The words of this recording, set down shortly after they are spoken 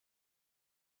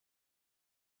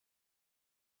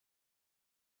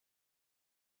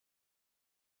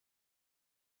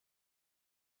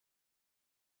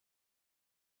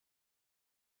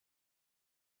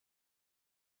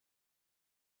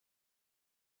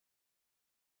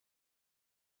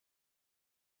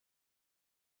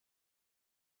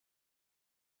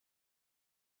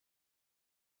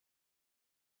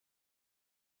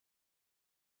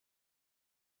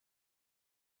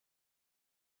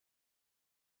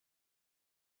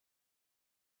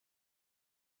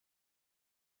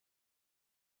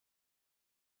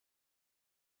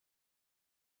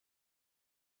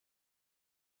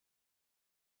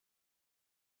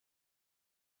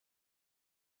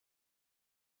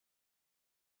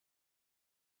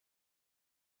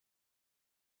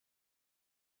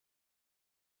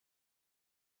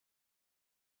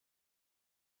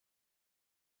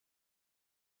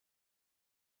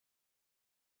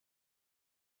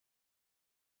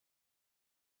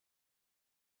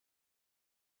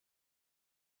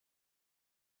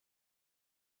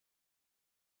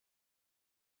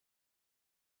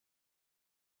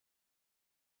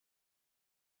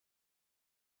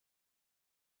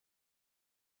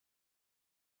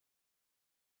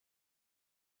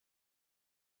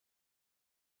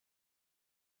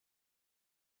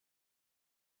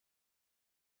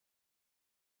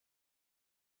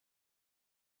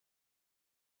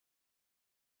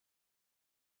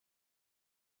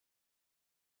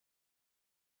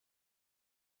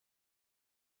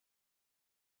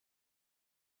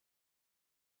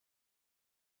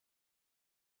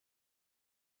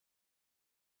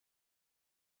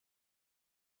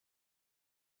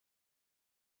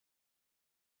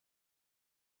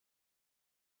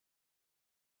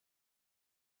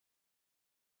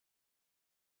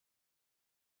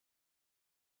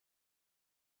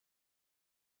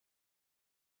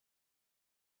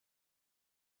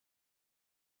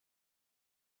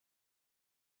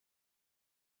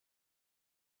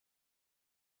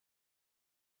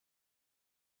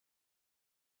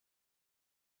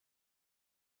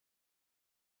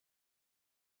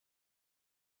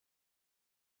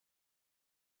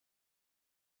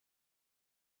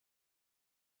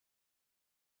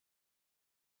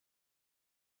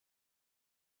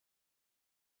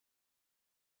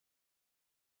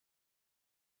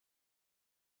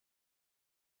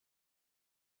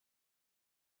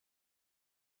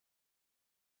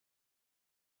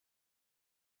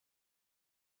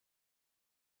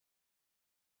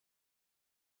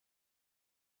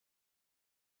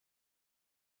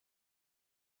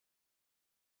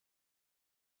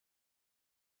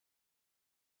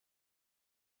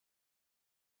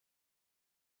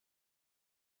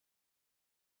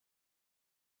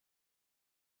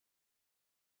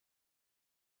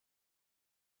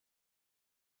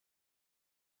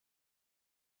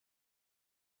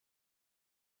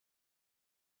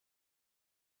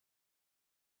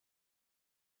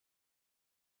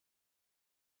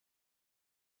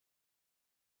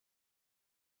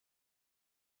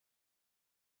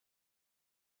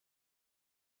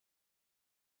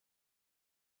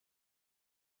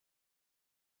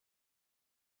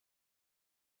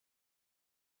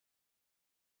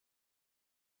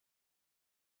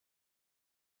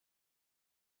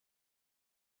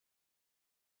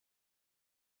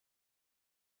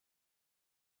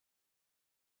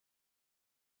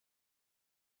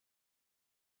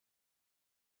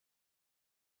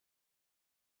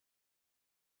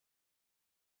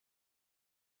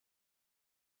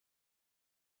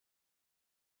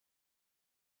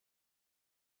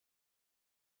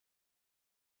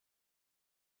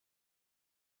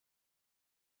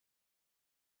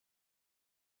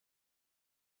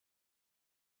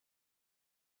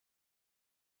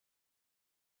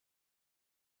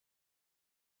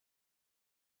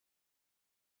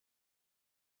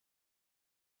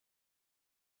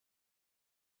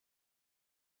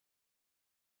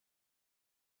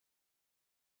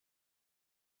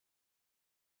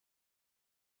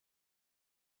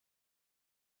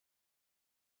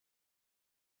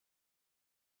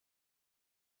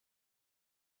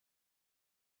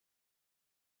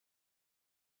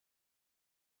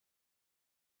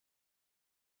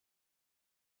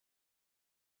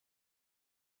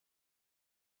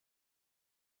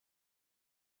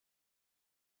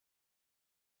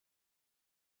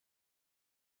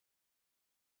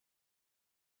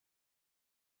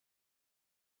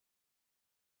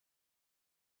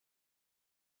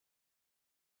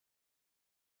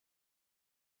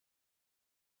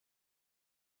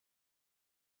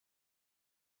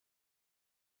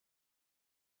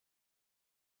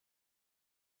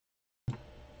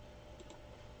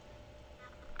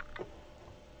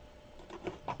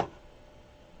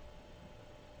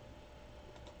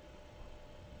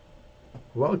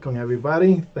Welcome,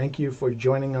 everybody. Thank you for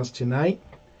joining us tonight.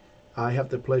 I have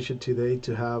the pleasure today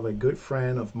to have a good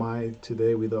friend of mine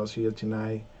today with us here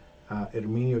tonight,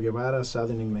 Herminio Guevara,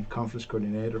 Southern England Conference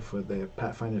Coordinator for the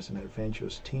Pathfinders and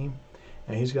Adventures team.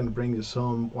 And he's going to bring you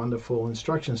some wonderful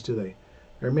instructions today.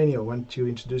 Herminio, why don't you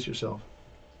introduce yourself?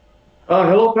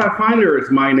 Hello, Pathfinders.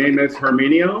 My name is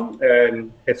Herminio,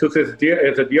 and Jesus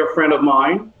is a dear friend of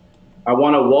mine. I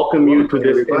want to welcome you to Welcome, this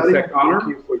everybody. insect honor.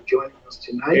 Thank you for joining us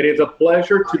tonight. It is a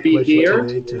pleasure to be Pleasure here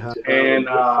today to have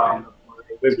and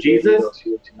with Jesus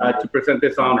to present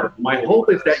this honor. My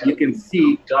hope is that you can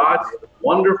see God's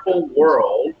wonderful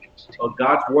world,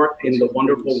 God's work in the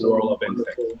wonderful world of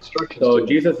insects. So,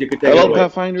 Jesus, you can take it Hello, away.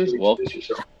 Pathfinders. Welcome.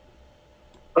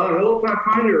 Hello,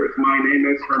 Pathfinders. My name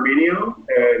is Herminio,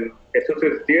 and Jesus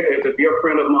is a dear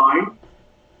friend of mine.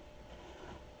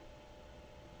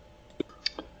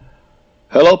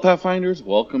 Hello, Pathfinders.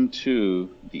 Welcome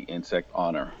to the Insect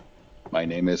Honor. My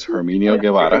name is Herminio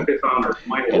Guevara,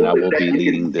 and I will be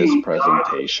leading this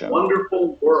presentation.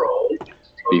 Wonderful world.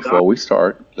 Before we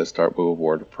start, let's start with a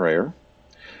word of prayer.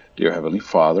 Dear Heavenly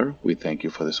Father, we thank you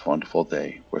for this wonderful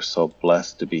day. We're so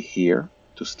blessed to be here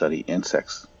to study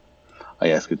insects. I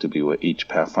ask you to be with each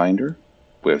Pathfinder,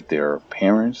 with their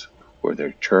parents, with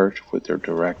their church, with their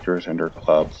directors and their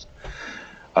clubs.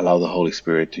 Allow the Holy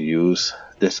Spirit to use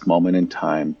this moment in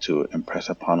time to impress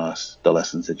upon us the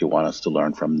lessons that you want us to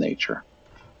learn from nature.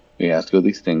 We ask you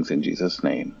these things in Jesus'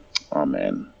 name.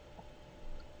 Amen.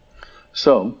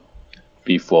 So,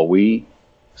 before we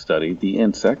study the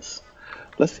insects,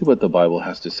 let's see what the Bible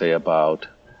has to say about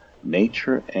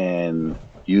nature and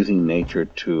using nature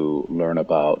to learn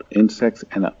about insects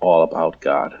and all about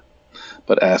God.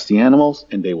 But ask the animals,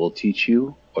 and they will teach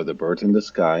you, or the birds in the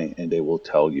sky, and they will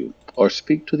tell you. Or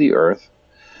speak to the earth,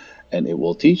 and it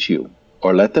will teach you.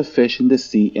 Or let the fish in the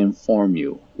sea inform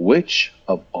you. Which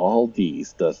of all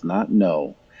these does not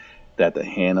know that the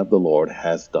hand of the Lord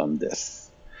has done this?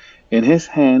 In his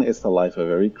hand is the life of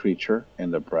every creature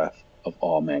and the breath of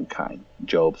all mankind.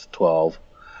 Job 12,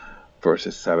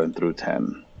 verses 7 through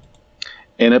 10.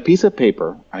 In a piece of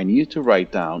paper, I need you to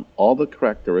write down all the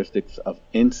characteristics of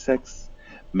insects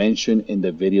mentioned in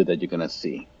the video that you're going to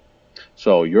see.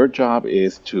 So your job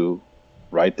is to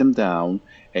write them down,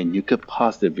 and you could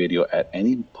pause the video at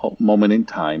any moment in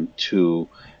time to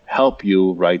help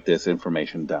you write this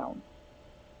information down.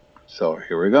 So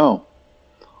here we go.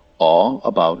 All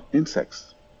about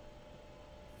insects.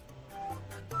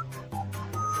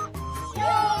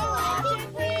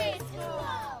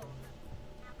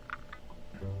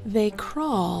 They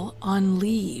crawl on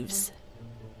leaves.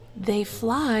 They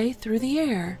fly through the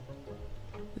air.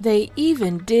 They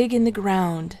even dig in the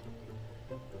ground.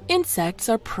 Insects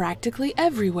are practically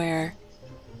everywhere.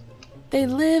 They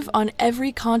live on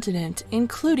every continent,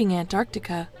 including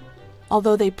Antarctica,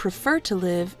 although they prefer to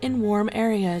live in warm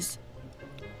areas.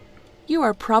 You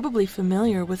are probably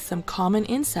familiar with some common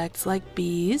insects like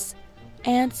bees,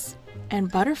 ants,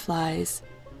 and butterflies.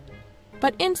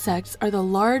 But insects are the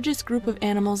largest group of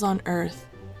animals on Earth.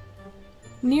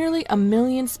 Nearly 1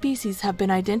 million species have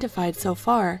been identified so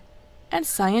far, and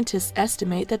scientists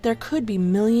estimate that there could be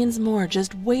millions more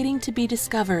just waiting to be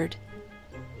discovered.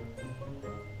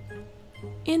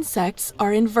 Insects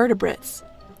are invertebrates,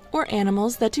 or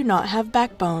animals that do not have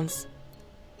backbones.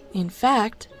 In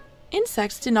fact,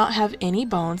 insects do not have any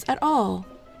bones at all.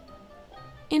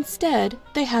 Instead,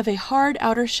 they have a hard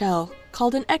outer shell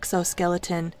called an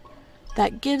exoskeleton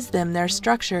that gives them their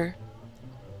structure.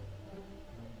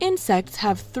 Insects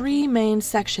have 3 main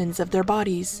sections of their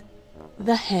bodies: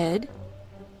 the head,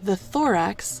 the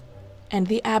thorax, and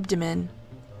the abdomen.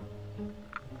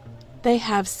 They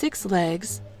have 6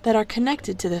 legs that are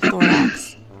connected to the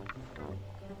thorax.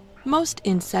 Most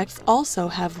insects also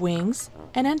have wings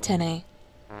and antennae.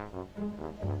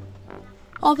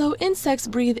 Although insects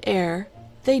breathe air,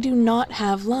 they do not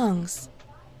have lungs.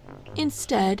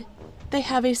 Instead, they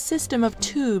have a system of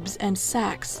tubes and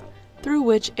sacs through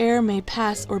which air may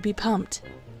pass or be pumped.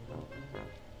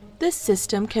 This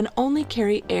system can only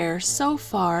carry air so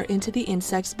far into the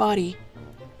insect's body,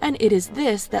 and it is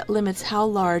this that limits how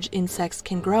large insects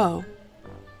can grow.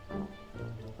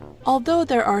 Although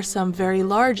there are some very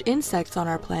large insects on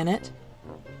our planet,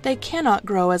 they cannot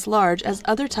grow as large as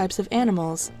other types of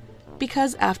animals,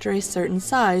 because after a certain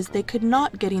size they could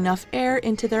not get enough air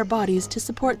into their bodies to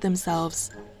support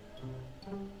themselves.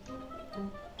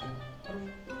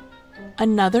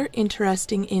 Another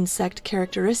interesting insect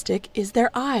characteristic is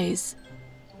their eyes.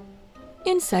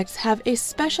 Insects have a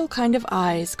special kind of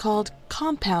eyes called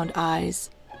compound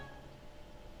eyes.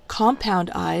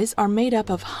 Compound eyes are made up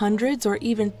of hundreds or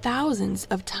even thousands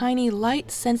of tiny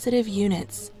light-sensitive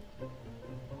units.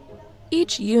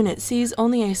 Each unit sees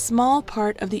only a small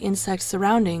part of the insect's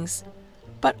surroundings,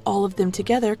 but all of them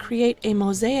together create a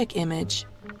mosaic image,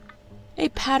 a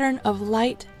pattern of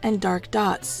light and dark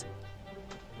dots.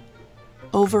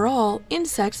 Overall,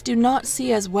 insects do not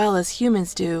see as well as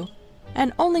humans do,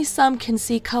 and only some can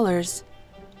see colors,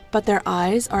 but their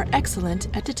eyes are excellent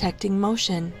at detecting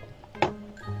motion.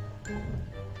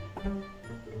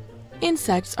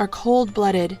 Insects are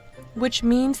cold-blooded, which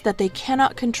means that they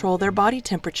cannot control their body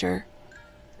temperature.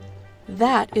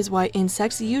 That is why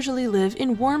insects usually live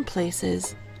in warm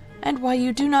places, and why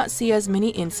you do not see as many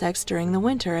insects during the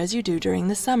winter as you do during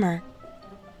the summer.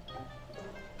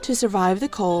 To survive the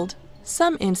cold,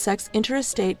 some insects enter a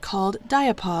state called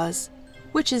diapause,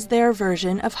 which is their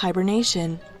version of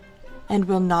hibernation, and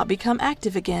will not become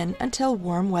active again until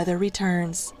warm weather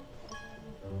returns.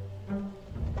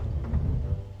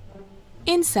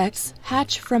 Insects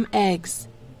hatch from eggs,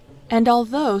 and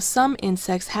although some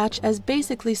insects hatch as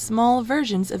basically small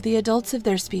versions of the adults of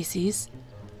their species,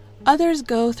 others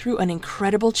go through an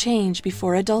incredible change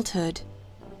before adulthood.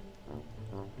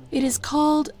 It is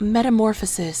called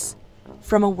metamorphosis,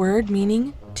 from a word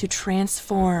meaning to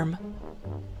transform.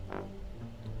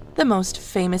 The most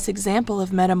famous example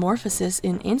of metamorphosis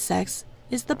in insects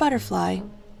is the butterfly.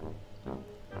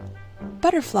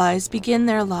 Butterflies begin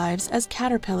their lives as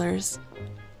caterpillars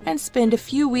and spend a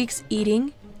few weeks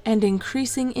eating and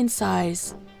increasing in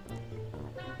size.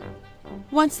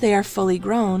 Once they are fully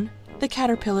grown, the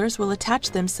caterpillars will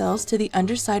attach themselves to the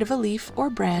underside of a leaf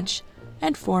or branch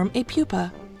and form a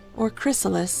pupa, or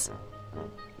chrysalis.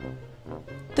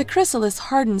 The chrysalis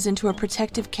hardens into a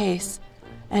protective case,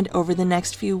 and over the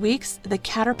next few weeks, the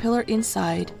caterpillar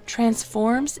inside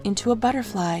transforms into a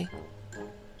butterfly.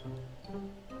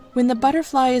 When the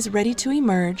butterfly is ready to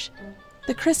emerge,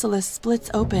 the chrysalis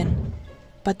splits open,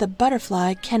 but the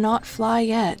butterfly cannot fly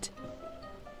yet.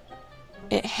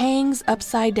 It hangs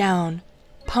upside down,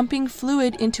 pumping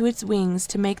fluid into its wings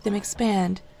to make them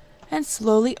expand, and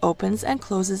slowly opens and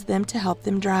closes them to help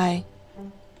them dry.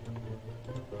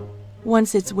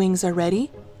 Once its wings are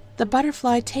ready, the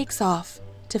butterfly takes off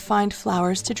to find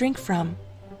flowers to drink from.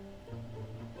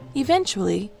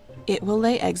 Eventually, it will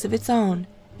lay eggs of its own,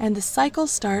 and the cycle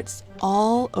starts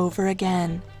all over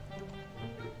again.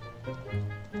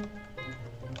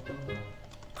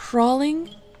 Crawling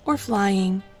or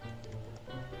flying,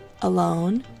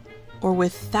 alone or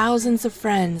with thousands of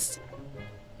friends,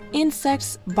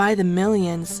 insects by the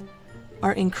millions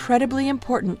are incredibly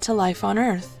important to life on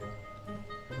Earth.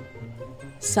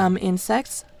 Some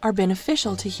insects are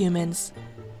beneficial to humans,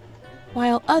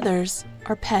 while others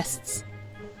are pests.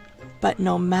 But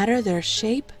no matter their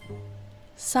shape,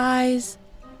 size,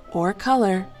 or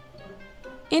color,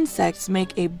 insects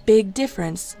make a big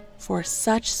difference for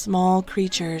such small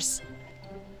creatures.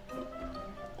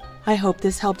 I hope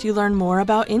this helped you learn more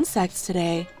about insects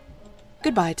today.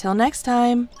 Goodbye till next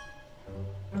time.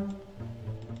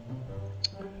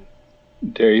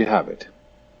 There you have it.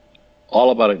 All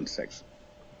about insects.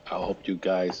 I hope you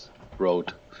guys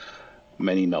wrote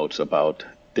many notes about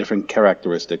different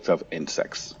characteristics of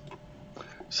insects.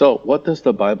 So, what does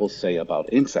the Bible say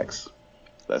about insects?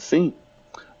 Let's see.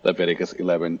 Leviticus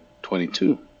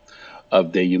 11:22.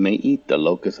 Of day you may eat the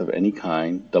locust of any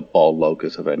kind, the bald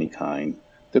locust of any kind,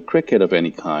 the cricket of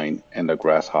any kind, and the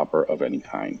grasshopper of any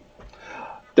kind.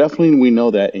 Definitely we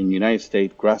know that in the United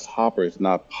States, grasshopper is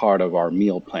not part of our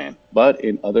meal plan, but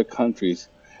in other countries,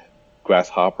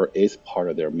 grasshopper is part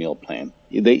of their meal plan.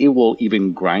 It will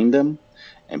even grind them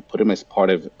and put them as part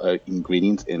of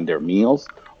ingredients in their meals,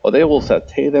 or they will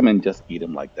saute them and just eat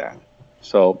them like that.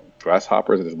 So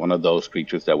grasshoppers is one of those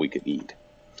creatures that we could eat.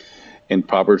 In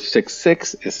Proverbs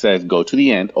 6:6, it says, "Go to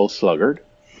the ant, O sluggard,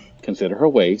 consider her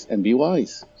ways and be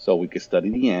wise." So we could study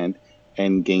the ant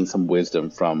and gain some wisdom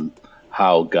from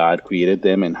how God created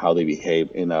them and how they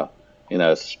behave in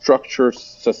a structured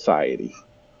society.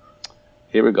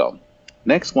 Here we go.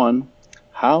 Next one,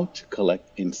 how to collect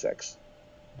insects.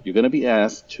 You're going to be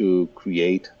asked to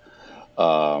create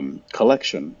a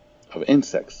collection of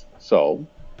insects. So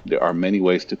there are many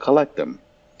ways to collect them.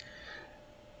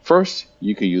 First,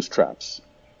 you could use traps.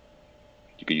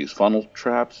 You could use funnel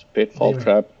traps, pitfall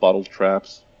trap, bottle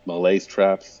traps, malaise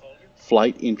traps,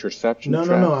 flight interception traps.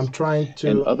 No. I'm trying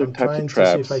and other I'm types trying of to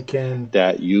traps see if I can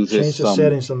that uses change the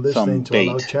settings on this some thing to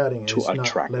allow bait chatting. to It's not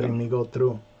attract letting them. me go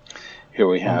through. Here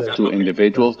we have two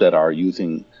individuals that are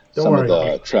using some of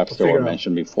the traps that were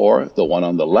mentioned before. The one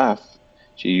on the left,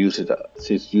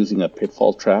 she's using a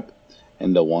pitfall trap,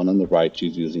 and the one on the right,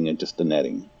 she's using just the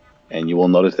netting. And you will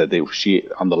notice that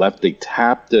on the left, they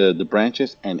tap the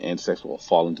branches and insects will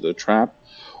fall into the trap.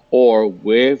 Or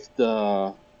with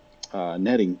the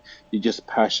netting, you just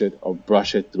pass it or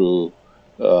brush it through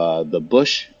the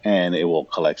bush and it will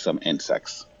collect some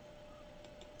insects.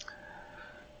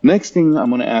 Next thing I'm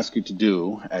going to ask you to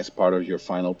do as part of your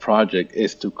final project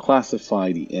is to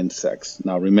classify the insects.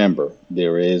 Now remember,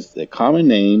 there is the common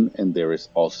name and there is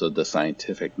also the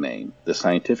scientific name. The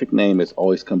scientific name is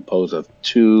always composed of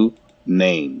two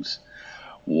names.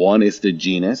 One is the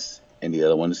genus and the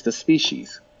other one is the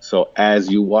species. So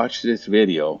as you watch this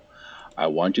video, I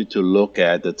want you to look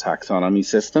at the taxonomy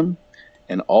system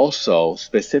and also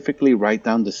specifically write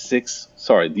down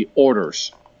the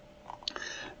orders.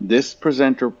 This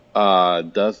presenter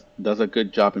does a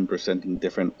good job in presenting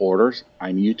different orders.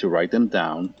 I need you to write them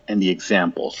down and the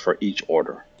examples for each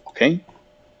order, okay?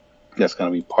 That's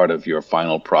going to be part of your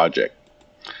final project.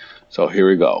 So here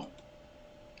we go.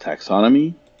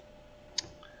 Taxonomy.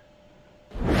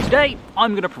 Today,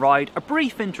 I'm going to provide a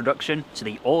brief introduction to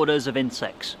the orders of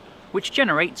insects, which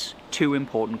generates two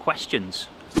important questions.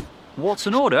 What's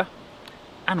an order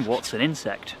and what's an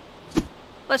insect?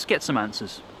 Let's get some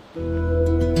answers.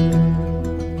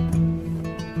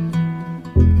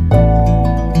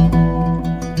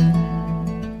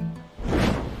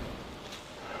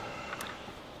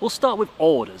 We'll start with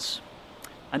orders.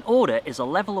 An order is a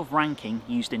level of ranking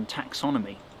used in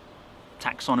taxonomy.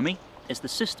 Taxonomy is the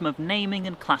system of naming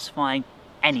and classifying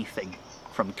anything,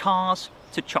 from cars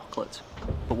to chocolate.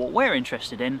 But what we're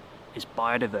interested in is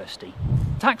biodiversity.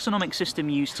 The taxonomic system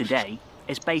used today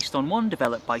is based on one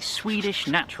developed by Swedish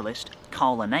naturalist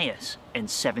Carl Linnaeus in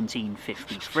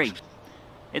 1753.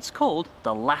 It's called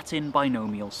the Latin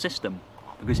binomial system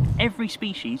because every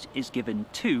species is given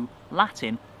two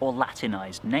Latin or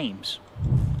Latinized names.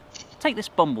 Take this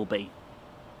bumblebee.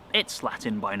 Its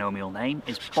Latin binomial name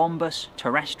is Bombus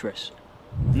terrestris.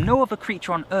 No other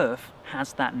creature on Earth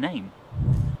has that name.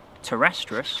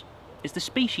 Terrestris is the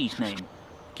species name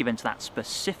given to that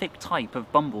specific type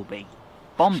of bumblebee.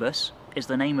 Bombus is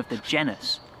the name of the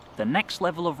genus, the next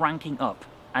level of ranking up,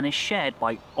 and is shared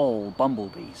by all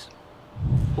bumblebees.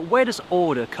 But where does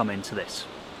order come into this?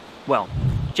 Well,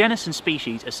 genus and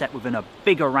species are set within a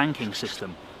bigger ranking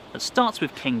system that starts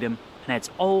with kingdom and heads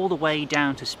all the way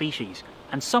down to species,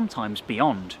 and sometimes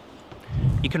beyond.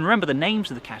 You can remember the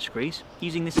names of the categories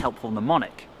using this helpful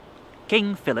mnemonic.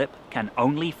 King Philip can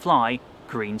only fly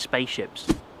green spaceships,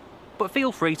 but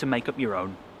feel free to make up your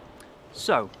own.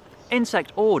 So,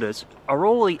 insect orders are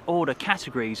all the order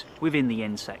categories within the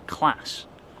insect class.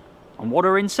 And what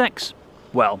are insects?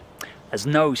 Well, there's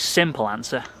no simple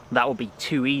answer, that would be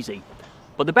too easy.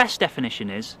 But the best definition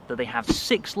is that they have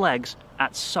 6 legs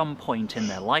at some point in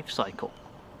their life cycle.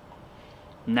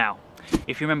 Now,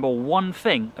 if you remember one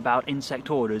thing about insect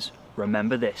orders,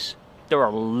 remember this. There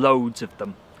are loads of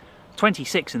them.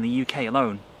 26 in the UK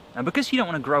alone. And because you don't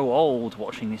want to grow old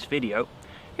watching this video,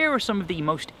 here are some of the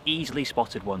most easily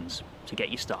spotted ones to get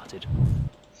you started.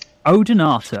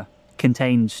 Odonata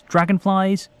contains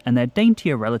dragonflies and their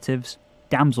daintier relatives,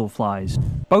 damselflies.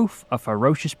 Both are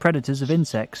ferocious predators of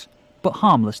insects, but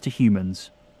harmless to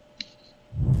humans.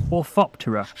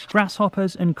 Orthoptera,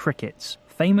 grasshoppers and crickets,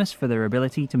 famous for their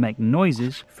ability to make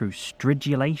noises through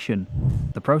stridulation,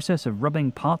 the process of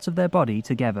rubbing parts of their body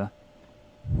together.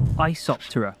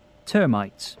 Isoptera,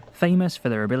 termites, famous for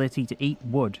their ability to eat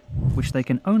wood, which they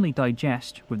can only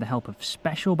digest with the help of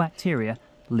special bacteria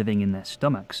living in their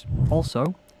stomachs.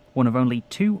 Also, one of only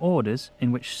 2 orders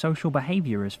in which social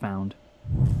behaviour is found.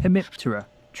 Hemiptera,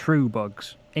 true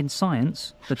bugs. In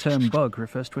science, the term bug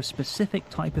refers to a specific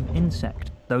type of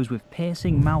insect, those with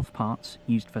piercing mouth parts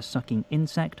used for sucking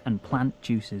insect and plant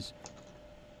juices.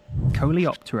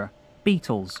 Coleoptera,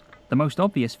 beetles. The most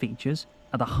obvious features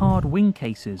are the hard wing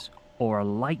cases, or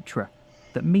elytra,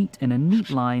 that meet in a neat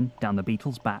line down the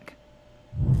beetle's back.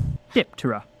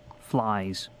 Diptera,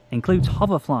 flies. Includes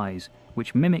hoverflies,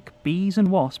 which mimic bees and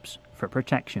wasps for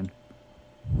protection.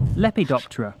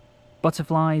 Lepidoptera,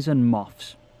 butterflies and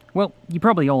moths. Well, you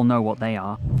probably all know what they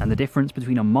are, and the difference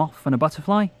between a moth and a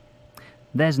butterfly?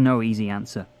 There's no easy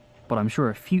answer, but I'm sure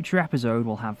a future episode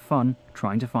will have fun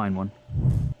trying to find one.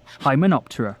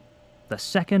 Hymenoptera, the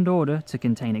second order to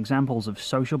contain examples of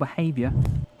social behaviour.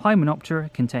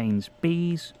 Hymenoptera contains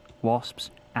bees,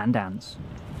 wasps, and ants.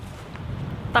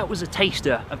 That was a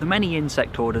taster of the many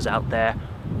insect orders out there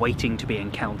waiting to be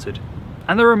encountered.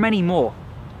 And there are many more,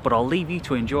 but I'll leave you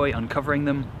to enjoy uncovering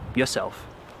them yourself.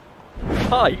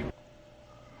 Hi!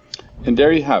 And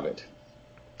there you have it.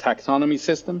 Taxonomy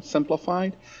system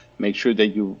simplified. Make sure that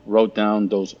you wrote down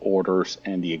those orders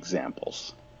and the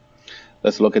examples.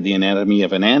 Let's look at the anatomy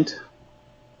of an ant.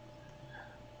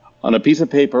 On a piece of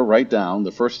paper, write down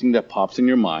the first thing that pops in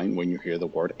your mind when you hear the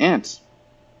word ants.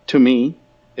 To me,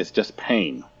 it's just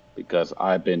pain. because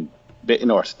I've been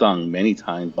bitten or stung many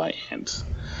times by ants.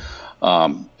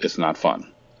 It's not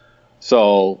fun.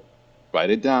 So write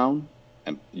it down,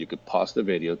 and you could pause the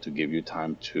video to give you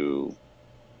time to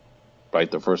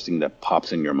write the first thing that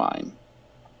pops in your mind.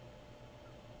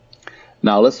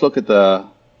 Now let's look at the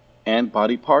ant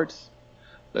body parts.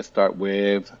 Let's start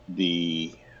with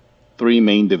the 3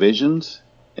 main divisions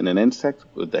in an insect,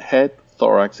 with the head,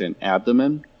 thorax, and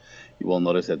abdomen. You will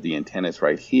notice that the antenna is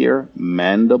right here,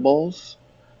 mandibles,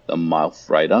 the mouth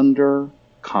right under,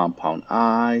 compound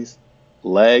eyes,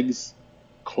 legs,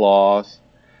 claws.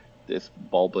 This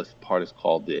bulbous part is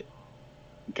called the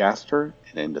gaster,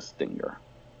 and then the stinger.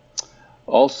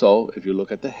 Also, if you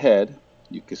look at the head,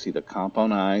 you can see the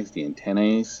compound eyes, the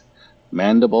antennae,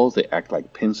 mandibles, they act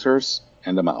like pincers,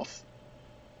 and the mouth.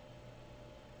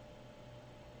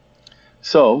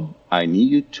 So I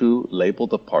need you to label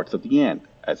the parts of the ant.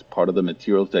 As part of the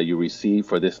materials that you receive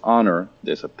for this honor,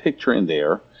 there's a picture in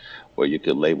there where you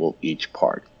can label each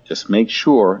part. Just make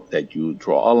sure that you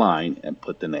draw a line and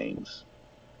put the names.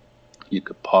 You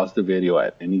could pause the video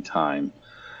at any time,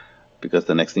 because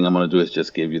the next thing I'm going to do is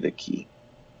just give you the key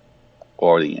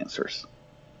or the answers.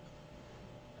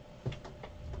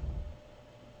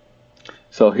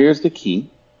 So here's the key.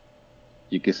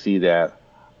 You can see that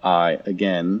I,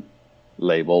 again,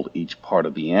 labeled each part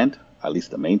of the ant, at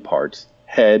least the main parts: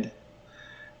 head,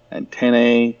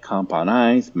 antennae, compound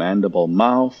eyes, mandible,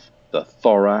 mouth, the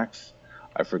thorax.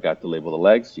 I forgot to label the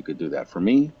legs. You could do that for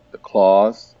me. The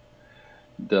claws,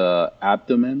 the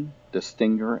abdomen, the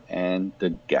stinger, and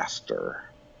the gaster.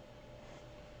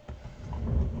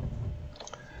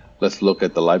 Let's look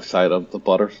at the life cycle of the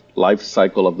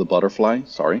butterfly.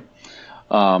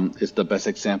 It's the best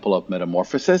example of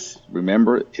metamorphosis.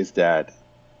 Remember, is that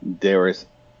there is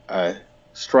a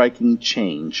striking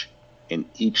change in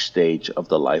each stage of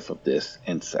the life of this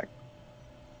insect.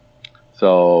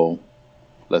 So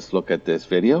let's look at this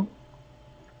video.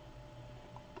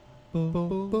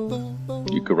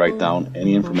 You could write down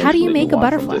any information. How do you make a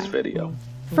butterfly? From this video.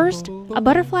 First, a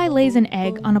butterfly lays an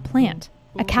egg on a plant.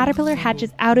 A caterpillar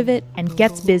hatches out of it and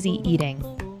gets busy eating.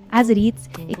 As it eats,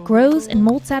 it grows and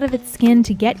molts out of its skin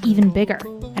to get even bigger,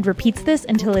 and repeats this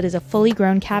until it is a fully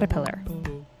grown caterpillar.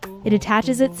 It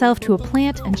attaches itself to a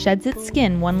plant and sheds its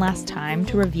skin one last time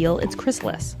to reveal its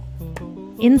chrysalis.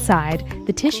 Inside,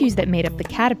 the tissues that made up the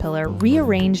caterpillar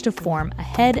rearrange to form a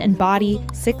head and body,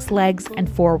 6 legs, and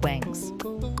 4 wings.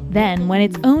 Then, when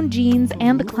its own genes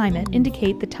and the climate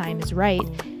indicate the time is right,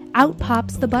 out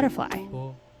pops the butterfly.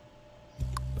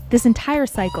 This entire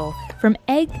cycle, from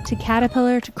egg to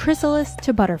caterpillar to chrysalis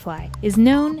to butterfly, is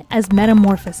known as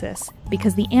metamorphosis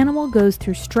because the animal goes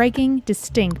through striking,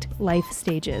 distinct life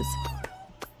stages.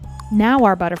 Now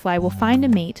our butterfly will find a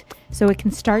mate so it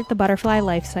can start the butterfly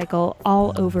life cycle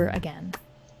all over again.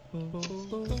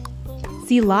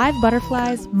 See live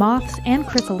butterflies, moths, and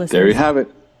chrysalises. There you have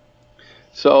it.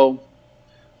 So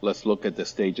let's look at the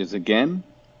stages again.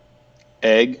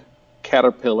 Egg,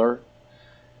 caterpillar,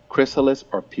 chrysalis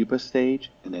or pupa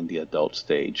stage, and then the adult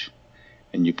stage.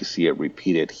 And you can see it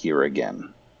repeated here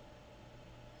again.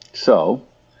 So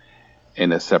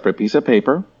in a separate piece of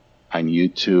paper, I need you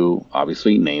to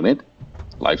obviously name it.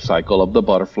 Life cycle of the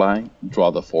butterfly,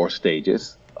 draw the 4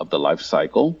 stages of the life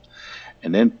cycle,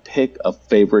 and then pick a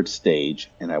favorite stage,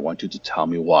 and I want you to tell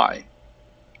me why.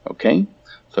 Okay?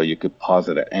 So you could pause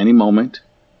it at any moment,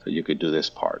 so you could do this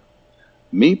part.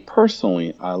 Me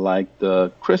personally, I like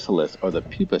the chrysalis or the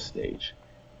pupa stage.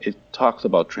 It talks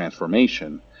about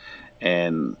transformation,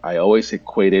 and I always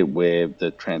equate it with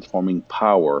the transforming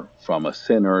power from a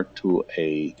sinner to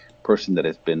a person that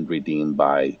has been redeemed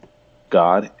by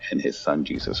God and his son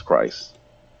Jesus Christ.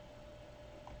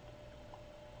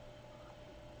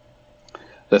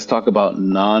 Let's talk about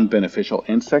non-beneficial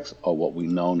insects, or what we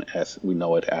know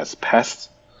it as pests.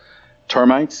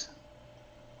 Termites,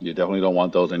 you definitely don't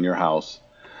want those in your house.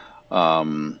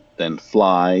 Then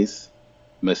flies,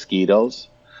 mosquitoes.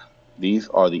 These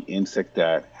are the insects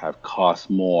that have caused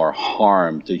more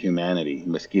harm to humanity,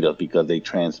 mosquitoes, because they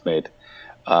transmit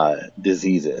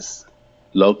diseases.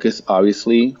 Locusts,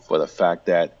 obviously, for the fact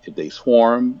that if they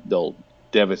swarm, they'll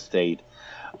devastate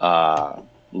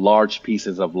large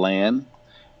pieces of land.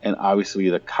 And obviously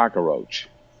the cockroach.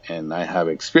 And I have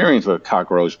experience with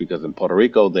cockroach because in Puerto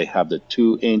Rico, they have the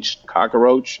 2-inch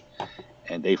cockroach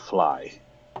and they fly.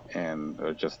 And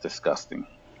they're just disgusting.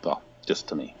 Well, just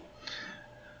to me.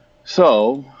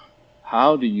 So,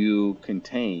 how do you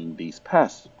contain these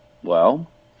pests? Well,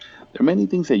 there are many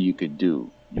things that you could do.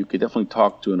 You could definitely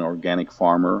talk to an organic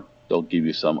farmer. They'll give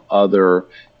you some other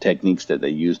techniques that they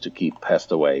use to keep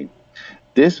pests away.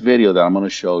 This video that I'm going to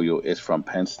show you is from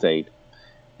Penn State.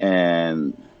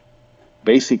 And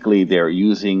basically they're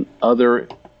using other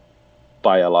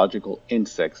biological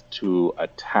insects to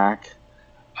attack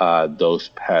those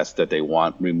pests that they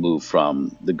want removed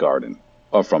from the garden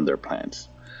or from their plants.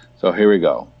 So here we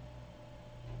go.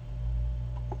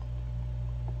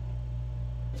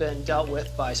 Been dealt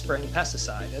with by spraying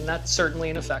pesticide, and that's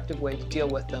certainly an effective way to deal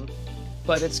with them,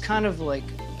 but it's kind of like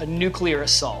a nuclear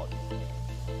assault.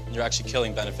 You're actually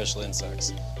killing beneficial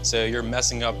insects. So you're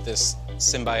messing up this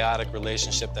symbiotic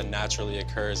relationship that naturally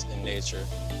occurs in nature.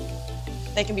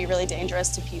 They can be really dangerous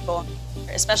to people,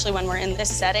 especially when we're in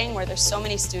this setting where there's so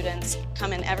many students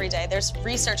come in every day. There's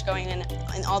research going in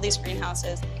all these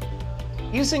greenhouses.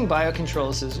 Using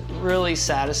biocontrols is really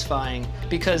satisfying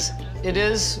because it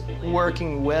is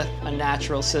working with a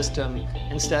natural system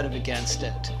instead of against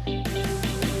it.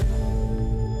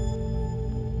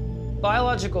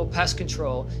 Biological pest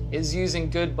control is using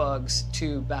good bugs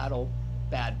to battle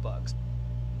bad bugs.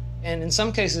 And in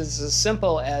some cases, it's as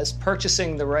simple as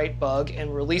purchasing the right bug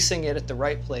and releasing it at the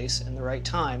right place and the right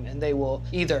time. And they will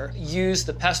either use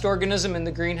the pest organism in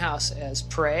the greenhouse as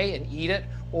prey and eat it,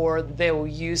 or they will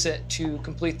use it to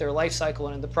complete their life cycle.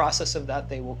 And in the process of that,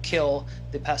 they will kill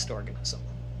the pest organism.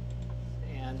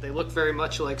 And they look very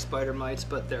much like spider mites,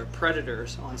 but they're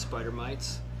predators on spider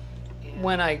mites.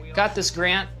 When I got this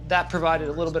grant, that provided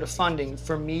a little bit of funding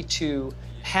for me to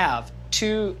have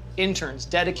 2 interns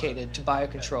dedicated to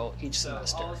biocontrol each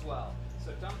semester.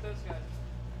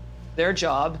 Their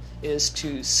job is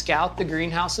to scout the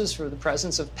greenhouses for the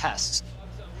presence of pests.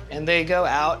 And they go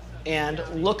out and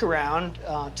look around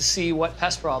to see what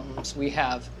pest problems we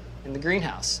have in the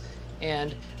greenhouse.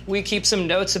 And we keep some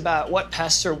notes about what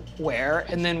pests are where,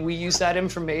 and then we use that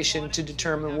information to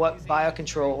determine what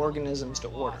biocontrol organisms to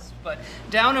order. But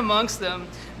down amongst them,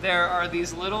 there are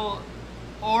these little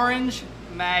orange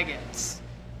maggots.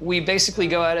 We basically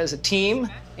go out as a team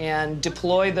and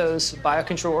deploy those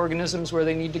biocontrol organisms where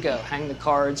they need to go. Hang the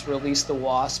cards, release the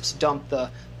wasps, dump the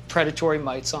predatory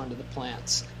mites onto the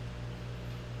plants.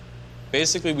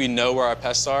 Basically, we know where our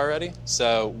pests are already,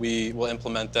 so we will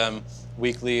implement them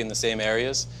weekly in the same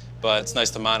areas, but it's nice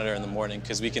to monitor in the morning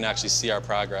because we can actually see our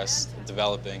progress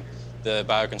developing. The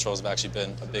biocontrols have actually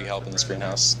been a big help in this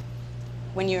greenhouse.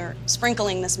 When you're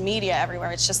sprinkling this media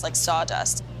everywhere, it's just like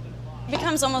sawdust. It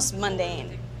becomes almost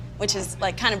mundane, which is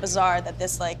like kind of bizarre that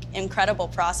this like incredible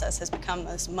process has become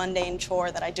this mundane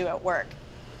chore that I do at work.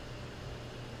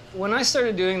 When I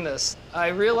started doing this, I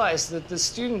realized that the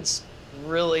students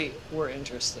really were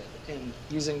interested in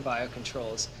using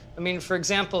biocontrols. I mean, for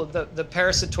example, the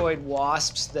parasitoid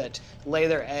wasps that lay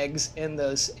their eggs in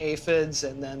those aphids,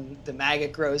 and then the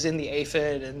maggot grows in the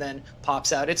aphid and then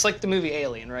pops out. It's like the movie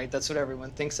Alien, right? That's what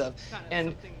everyone thinks of.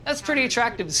 And that's pretty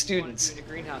attractive to students in the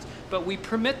greenhouse. But we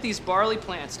permit these barley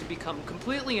plants to become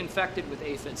completely infected with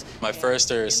aphids. My first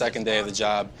or second day of the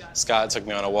job, Scott took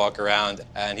me on a walk around,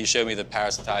 and he showed me the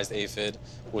parasitized aphid,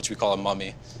 which we call a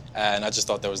mummy. And I just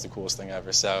thought that was the coolest thing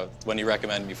ever. So when he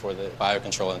recommended me for the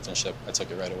biocontrol internship, I took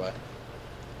it right away.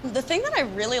 The thing that I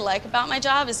really like about my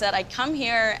job is that I come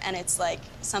here and it's like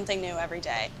something new every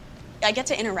day. I get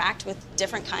to interact with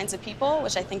different kinds of people,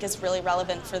 which I think is really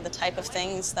relevant for the type of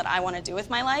things that I want to do with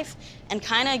my life, and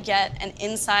kind of get an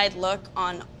inside look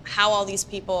on how all these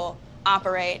people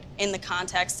operate in the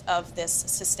context of this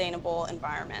sustainable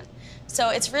environment. So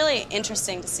it's really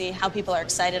interesting to see how people are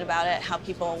excited about it, how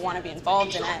people want to be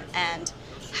involved in it, and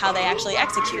how they actually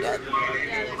execute it.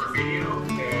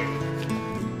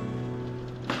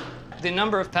 The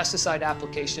number of pesticide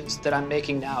applications that I'm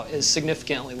making now is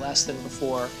significantly less than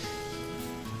before.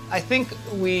 I think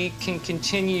we can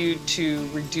continue to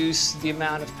reduce the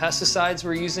amount of pesticides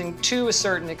we're using to a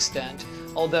certain extent,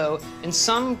 although in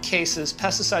some cases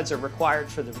pesticides are required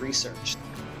for the research.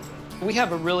 We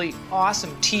have a really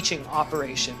awesome teaching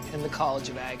operation in the College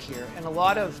of Ag here, and a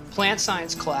lot of plant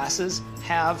science classes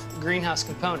have greenhouse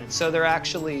components, so they're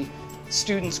actually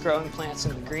students growing plants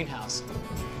in the greenhouse.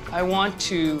 I want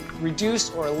to reduce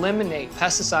or eliminate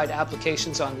pesticide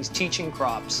applications on these teaching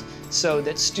crops so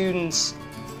that students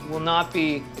will not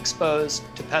be exposed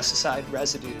to pesticide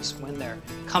residues when they're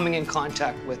coming in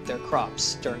contact with their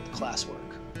crops during the classwork.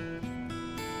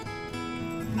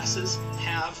 Classes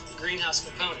have greenhouse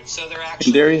components, so they're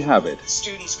actually And there you have it,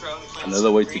 students growing plants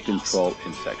another way in the to greenhouse. control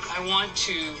insects. I want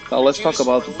to Now let's talk reduce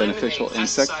about or the beneficial eliminate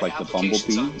insects pesticide like the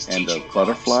applications on bumblebee these and the teaching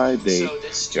butterfly. crops They so that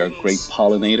are students great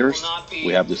pollinators. will not be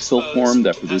We have the silkworm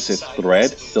that produces exposed to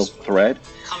thread, pesticides silk thread,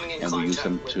 coming in and we use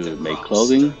them contact to with their make crops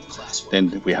clothing. during the classwork.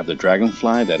 Then we have the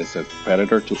dragonfly that is a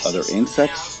predator to other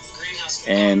insects.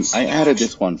 And I added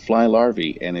this one, fly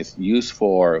larvae, and it's used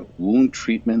for wound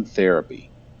treatment therapy.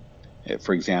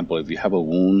 For example, if you have a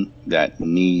wound that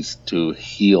needs to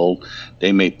heal,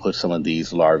 they may put some of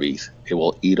these larvae. It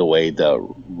will eat away the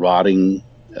rotting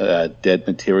dead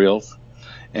materials,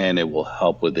 and it will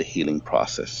help with the healing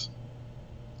process.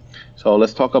 So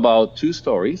let's talk about two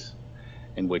stories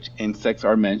in which insects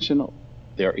are mentioned.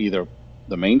 They're either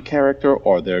the main character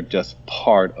or they're just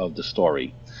part of the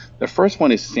story. The first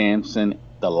one is Samson,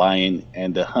 the lion,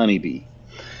 and the honeybee.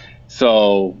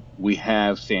 So we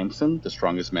have Samson, the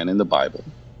strongest man in the Bible.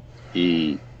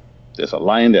 There's a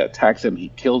lion that attacks him, he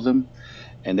kills him,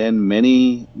 and then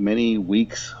many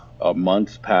weeks or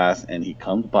months pass, and he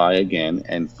comes by again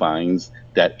and finds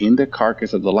that in the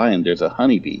carcass of the lion there's a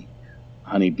honeybee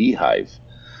hive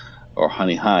or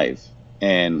honey hive.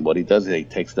 And what he does is he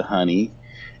takes the honey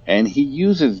and he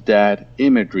uses that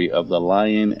imagery of the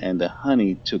lion and the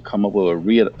honey to come up with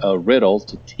a riddle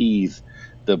to tease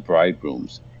the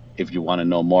bridegrooms. If you want to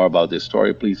know more about this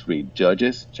story, please read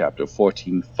Judges chapter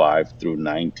 14, 5 through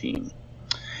 19.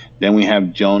 Then we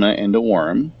have Jonah and the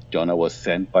worm. Jonah was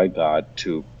sent by God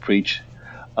to preach,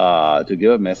 to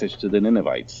give a message to the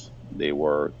Ninevites.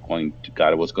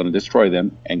 God was going to destroy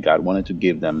them, and God wanted to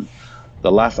give them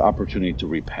the last opportunity to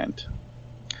repent.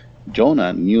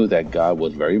 Jonah knew that God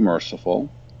was very merciful,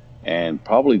 and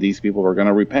probably these people were going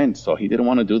to repent, so he didn't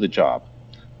want to do the job.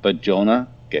 But Jonah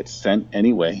gets sent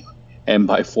anyway, and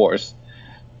by force,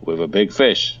 with a big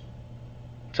fish.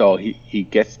 So he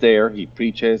gets there, he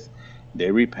preaches,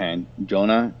 they repent.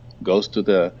 Jonah goes to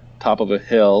the top of a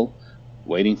hill,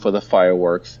 waiting for the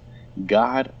fireworks.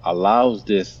 God allows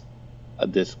this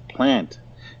plant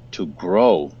to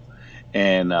grow,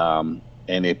 and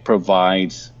it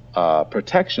provides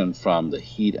protection from the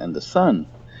heat and the sun.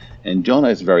 And Jonah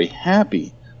is very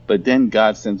happy, but then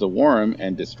God sends a worm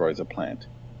and destroys the plant.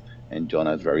 And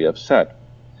Jonah is very upset.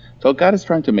 So God is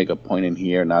trying to make a point in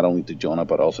here, not only to Jonah,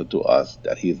 but also to us,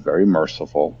 that he is very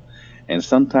merciful. And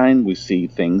sometimes we see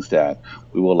things that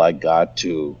we would like God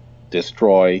to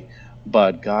destroy,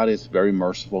 but God is very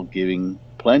merciful, giving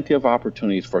plenty of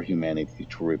opportunities for humanity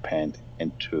to repent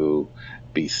and to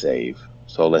be saved.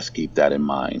 So let's keep that in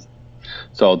mind.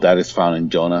 So that is found in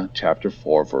Jonah chapter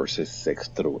 4, verses 6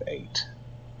 through 8.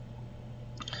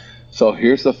 So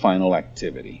here's the final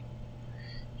activity.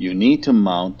 You need to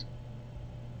mount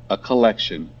a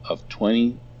collection of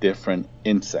 20 different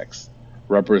insects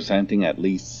representing at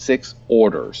least 6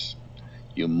 orders.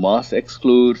 You must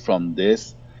exclude from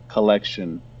this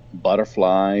collection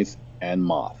butterflies and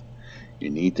moth. You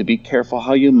need to be careful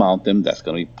how you mount them. That's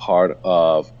going to be part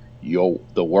of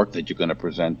the work that you're going to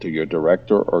present to your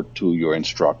director or to your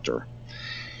instructor.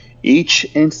 Each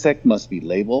insect must be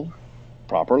labeled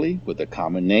properly with a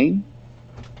common name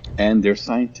and their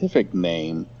scientific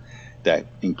name that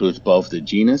includes both the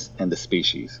genus and the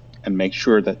species, and make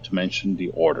sure that to mention the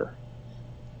order.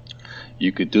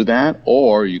 You could do that,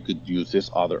 or you could use this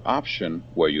other option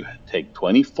where you take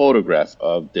 20 photographs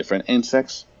of different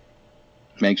insects,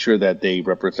 make sure that they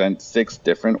represent 6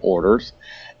 different orders,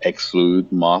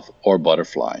 exclude moth or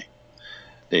butterfly.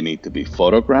 They need to be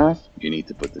photographed. You need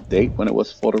to put the date when it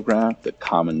was photographed, the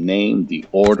common name, the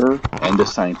order, and the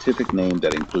scientific name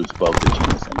that includes both the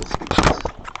genus and the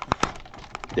species.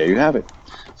 There you have it.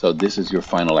 So this is your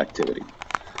final activity.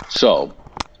 So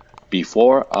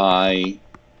before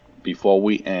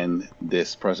we end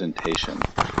this presentation,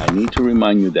 I need to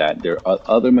remind you that there are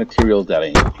other materials that are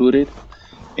included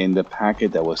in the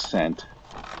packet that was sent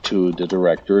to the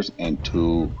directors and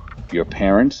to your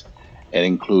parents. It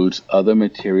includes other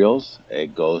materials.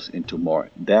 It goes into more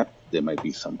depth. There might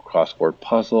be some crossword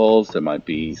puzzles. There might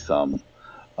be some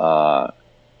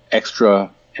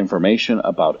extra information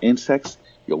about insects.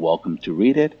 You're welcome to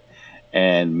read it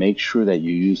and make sure that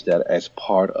you use that as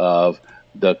part of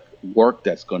the work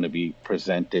that's going to be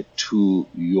presented to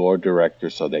your director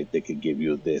so that they can give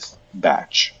you this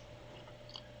batch.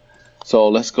 So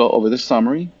let's go over the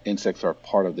summary. Insects are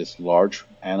part of this large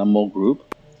animal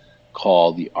group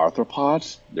called the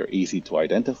arthropods. They're easy to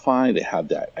identify. They have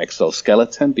that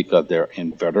exoskeleton because they're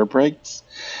invertebrates.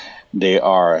 They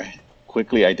are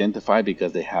quickly identified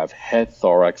because they have head,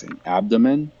 thorax, and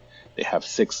abdomen. They have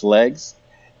 6 legs,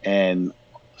 and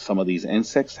some of these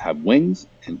insects have wings,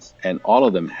 and all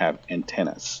of them have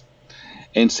antennas.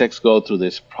 Insects go through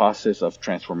this process of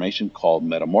transformation called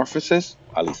metamorphosis,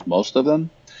 at least most of them.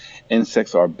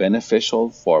 Insects are beneficial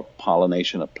for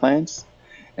pollination of plants,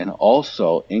 and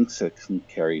also insects can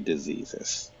carry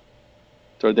diseases.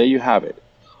 So there you have it.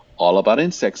 All about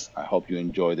insects. I hope you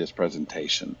enjoy this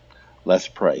presentation. Let's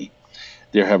pray.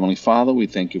 Dear Heavenly Father, we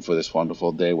thank you for this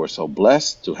wonderful day. We're so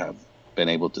blessed to have been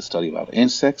able to study about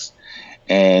insects,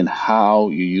 and how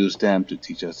you use them to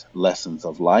teach us lessons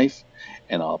of life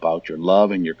and all about your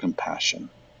love and your compassion.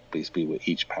 Please be with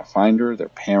each Pathfinder, their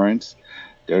parents,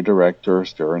 their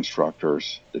directors, their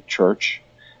instructors, the church,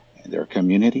 and their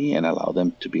community, and allow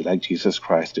them to be like Jesus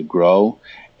Christ, to grow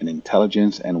in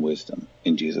intelligence and wisdom.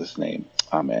 In Jesus' name,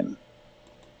 amen.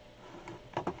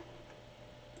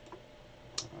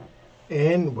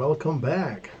 And welcome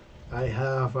back. I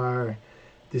have our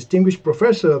distinguished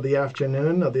professor of the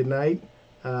afternoon, of the night,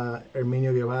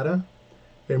 Herminio Guevara.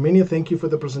 Herminio, thank you for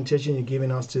the presentation you're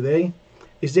giving us today.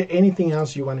 Is there anything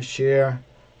else you want to share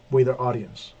with our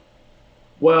audience?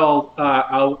 Well,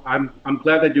 I'm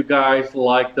glad that you guys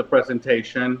liked the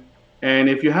presentation. And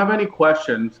if you have any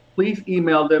questions, please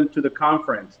email them to the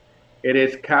conference. It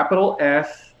is capital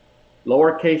S,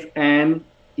 lowercase n,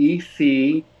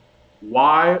 EC,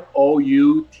 YOUTH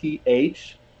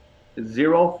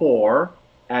 04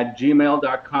 at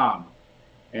gmail.com.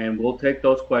 And we'll take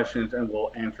those questions and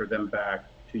we'll answer them back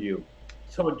to you.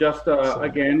 So just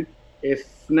again, it's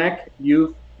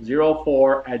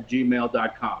SNECYouth04 at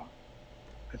gmail.com.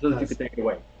 So that you can take it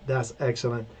away. That's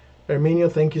excellent.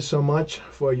 Herminio, thank you so much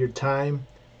for your time,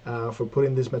 for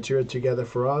putting this material together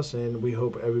for us, and we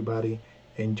hope everybody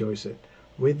enjoys it.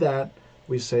 With that,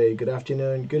 we say good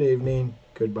afternoon, good evening,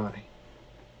 goodbye.